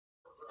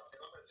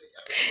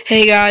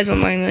Hey guys,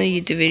 welcome back to another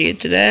YouTube video.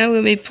 Today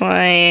we'll be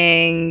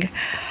playing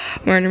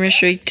Murder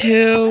Mystery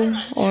 2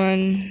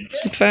 on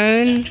the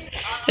phone.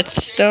 It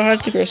still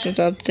has the Christmas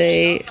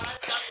update.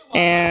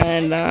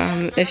 And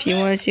if you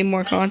want to see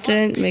more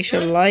content, make sure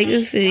to like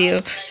this video,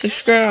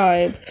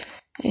 subscribe,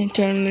 and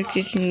turn on the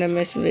notification to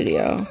miss a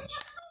video.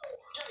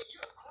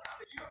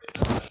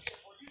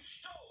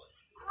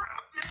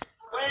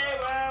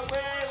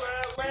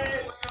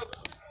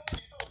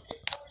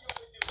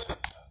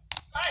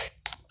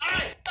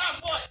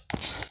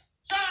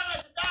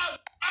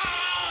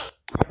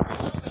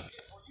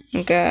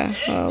 Okay,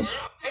 well,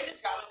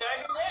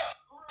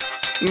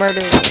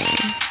 murder game.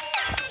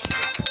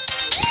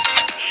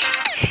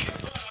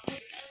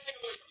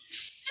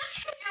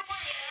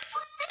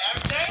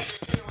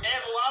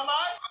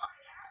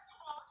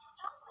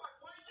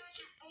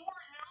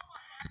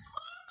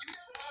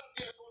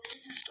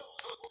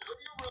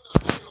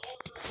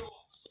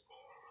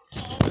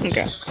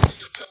 Okay.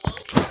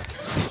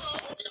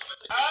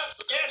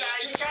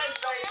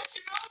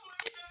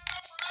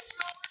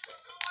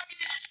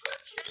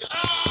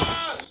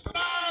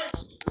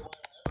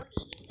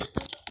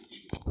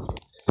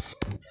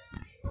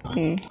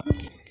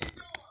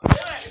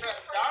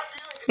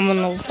 I'm on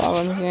level 5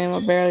 on this game. I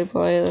barely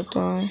play it, that's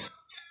why.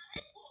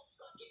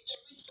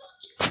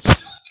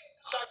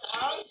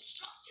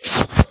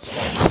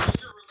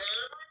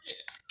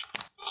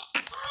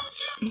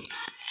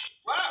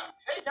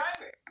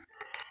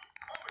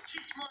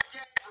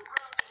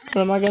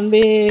 What am I gonna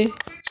be?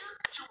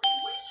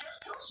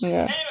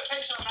 Yeah.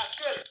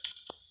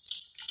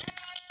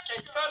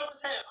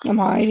 I'm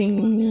hiding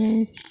in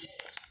here.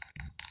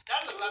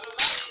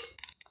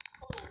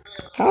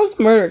 How's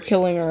the murder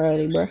killing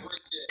already, bro? Good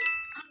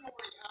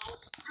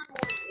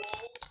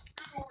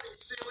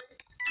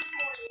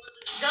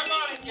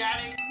morning,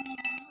 Daddy.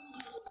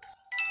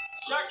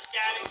 Shucks,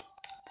 Daddy.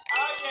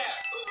 Oh, yeah.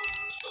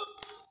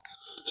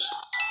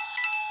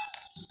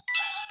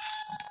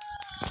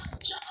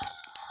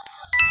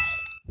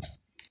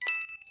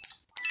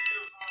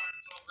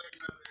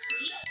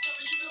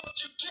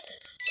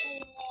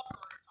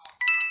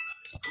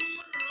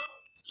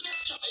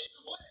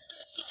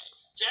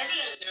 Jamie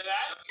didn't do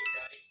that.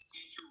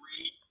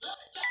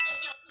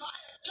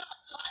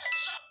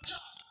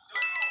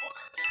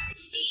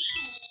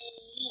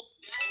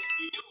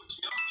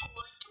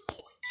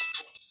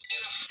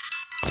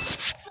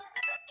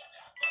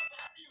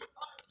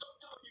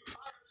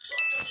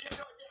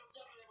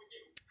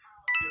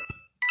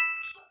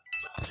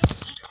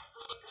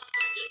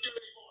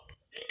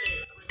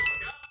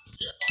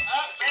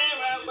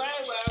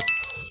 Well.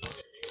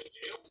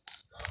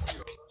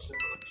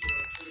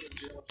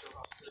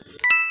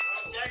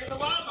 Jack in the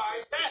Walmart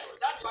is better.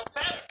 That's much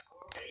better.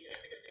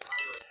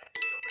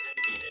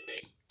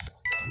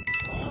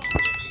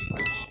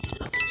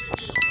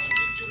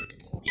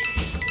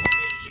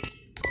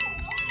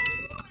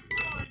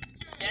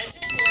 Yes,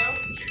 you do.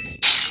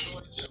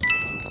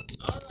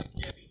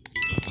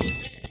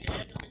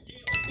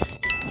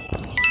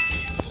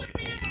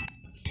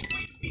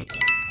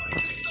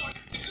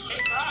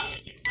 It's hot.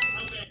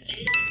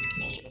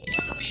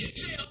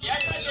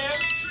 Yes, I do.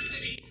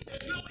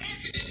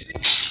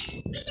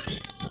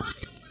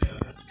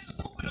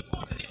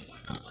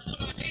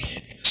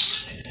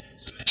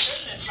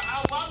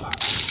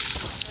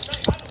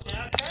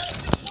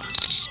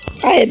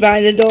 I hid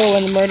behind the door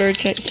when the murderer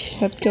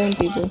kept killing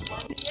people.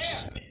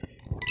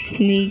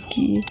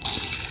 Sneaky.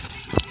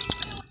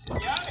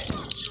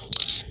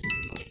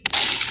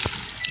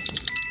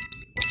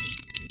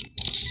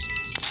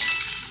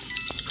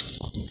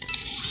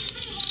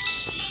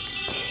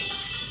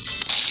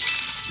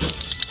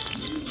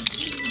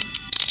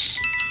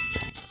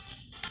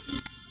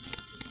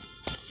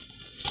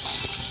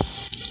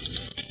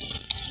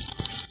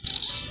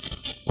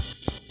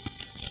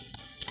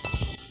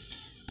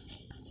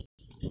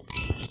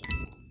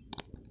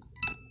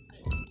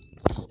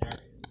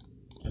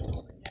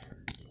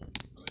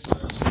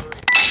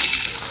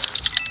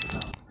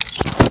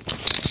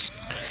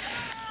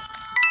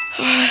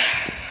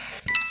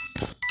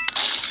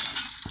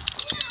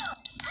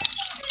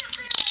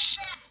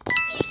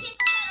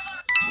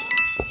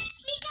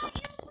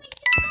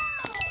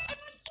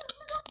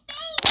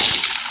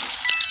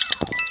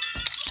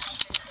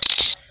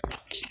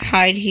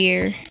 Hide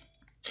here.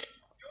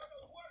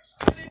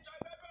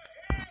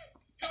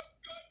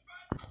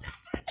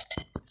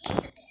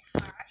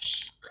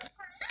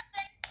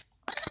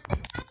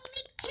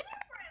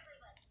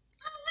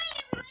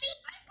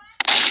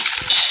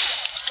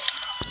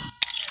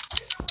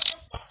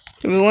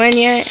 Did we win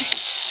yet?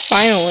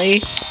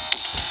 Finally.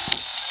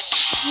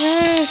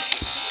 Yes.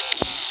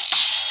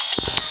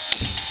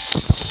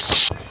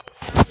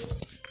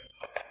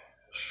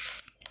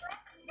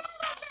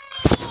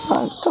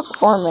 Oh, it took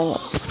 4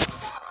 minutes.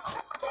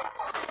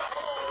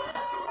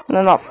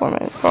 No, not 4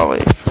 minutes, probably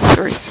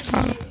 3.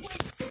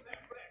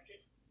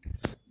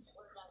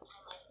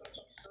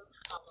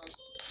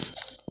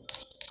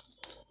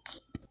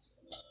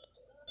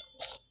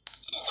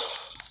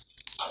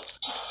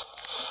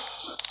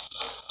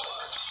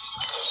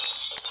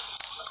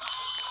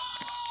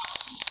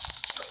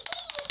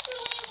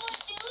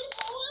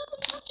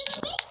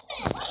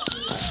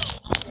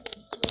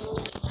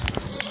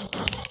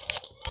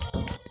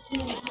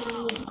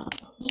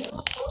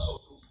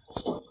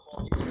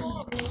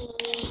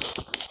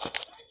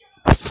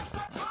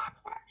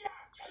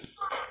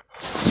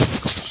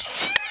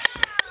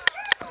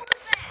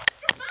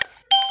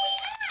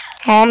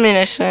 I'm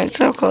innocent,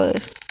 so close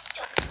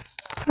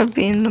of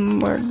being the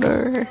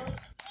murderer.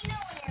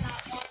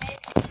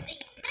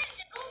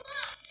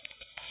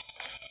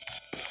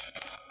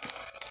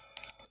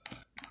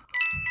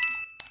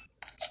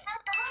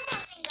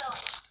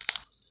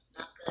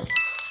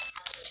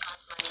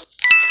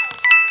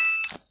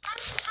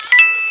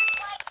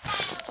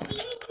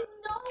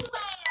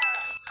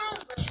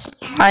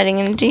 Hiding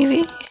in the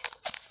TV.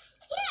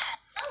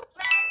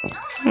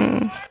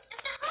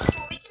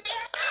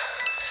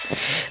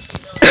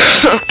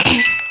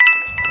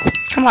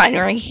 I'm hiding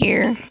right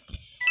here.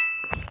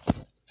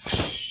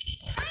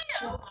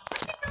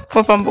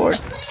 Flip on board.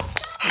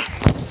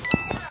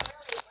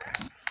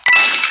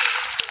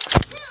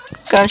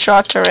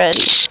 Gunshots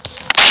already.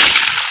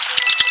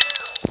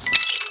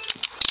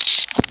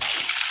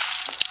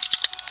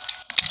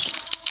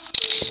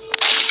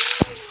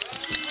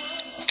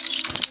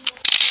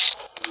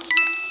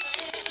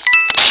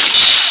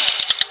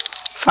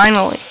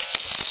 Finally.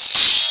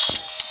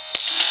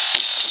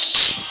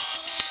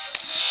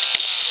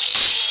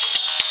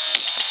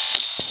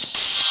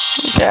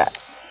 Okay.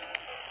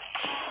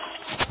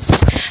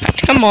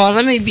 Come on,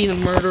 let me be the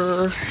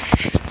murderer.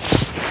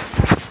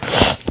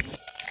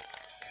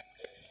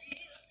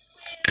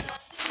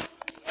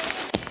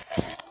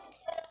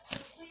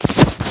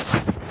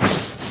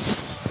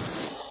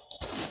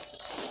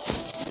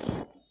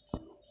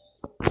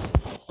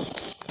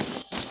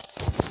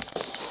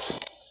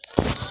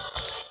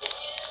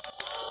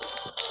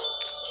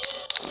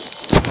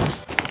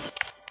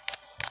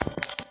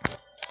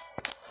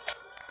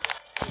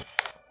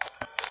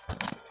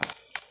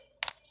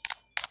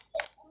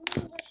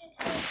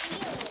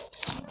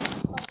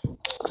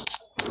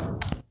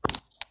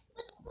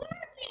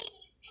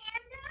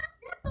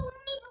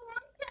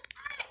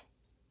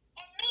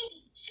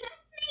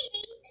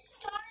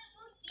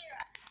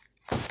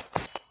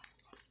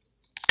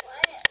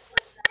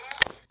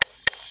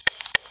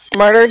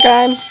 Murder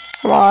time?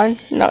 Come on.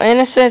 No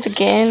innocent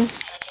again.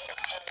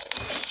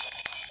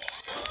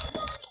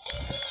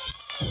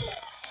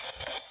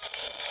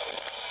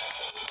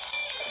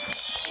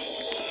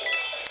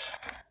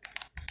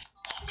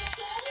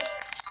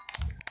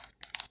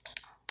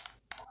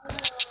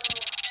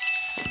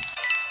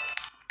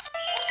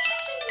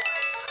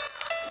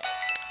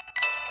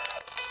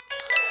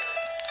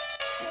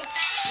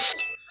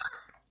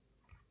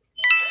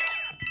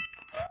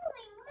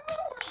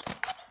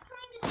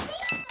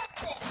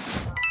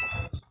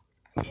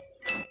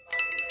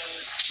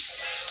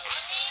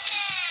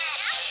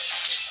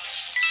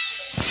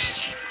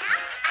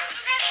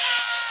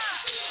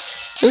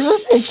 This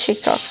was a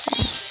TikTok song.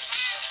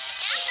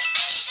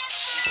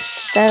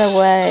 Get that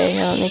away.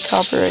 I don't need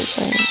copyright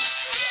claim.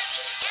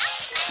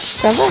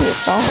 Sounds like a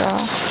song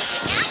though.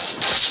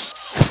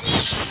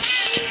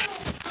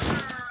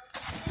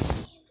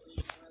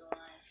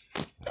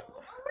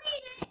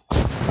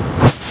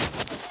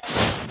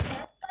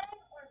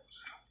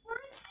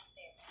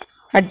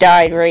 I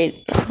died right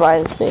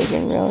by this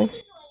bacon, really.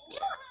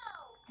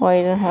 Well,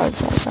 you didn't have a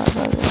chance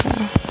outside this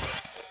now.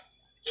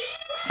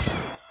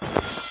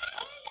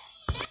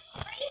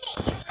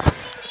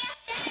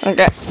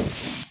 Okay.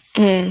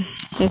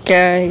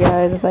 Okay,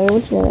 guys, I think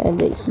we're gonna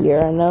end it here.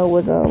 I know it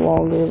was a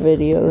longer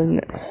video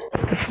than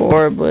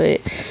before, but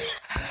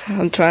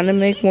I'm trying to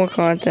make more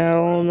content. I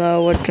don't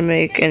know what to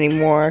make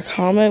anymore.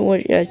 Comment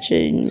what I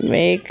should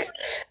make.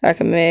 I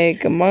can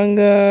make Among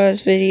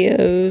Us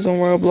videos on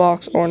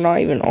Roblox, or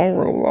not even on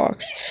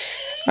Roblox.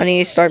 I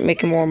need to start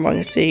making more Among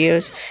Us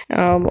videos,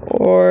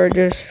 or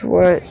just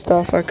what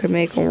stuff I could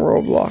make on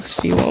Roblox.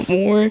 If you want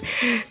more,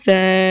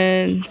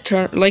 then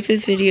like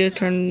this video,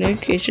 turn on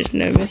notifications to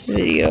never miss a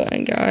video.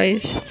 And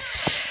guys,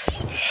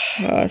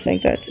 I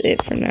think that's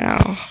it for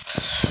now.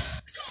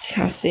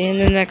 I'll see you in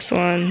the next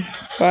one.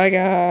 Bye,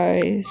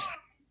 guys.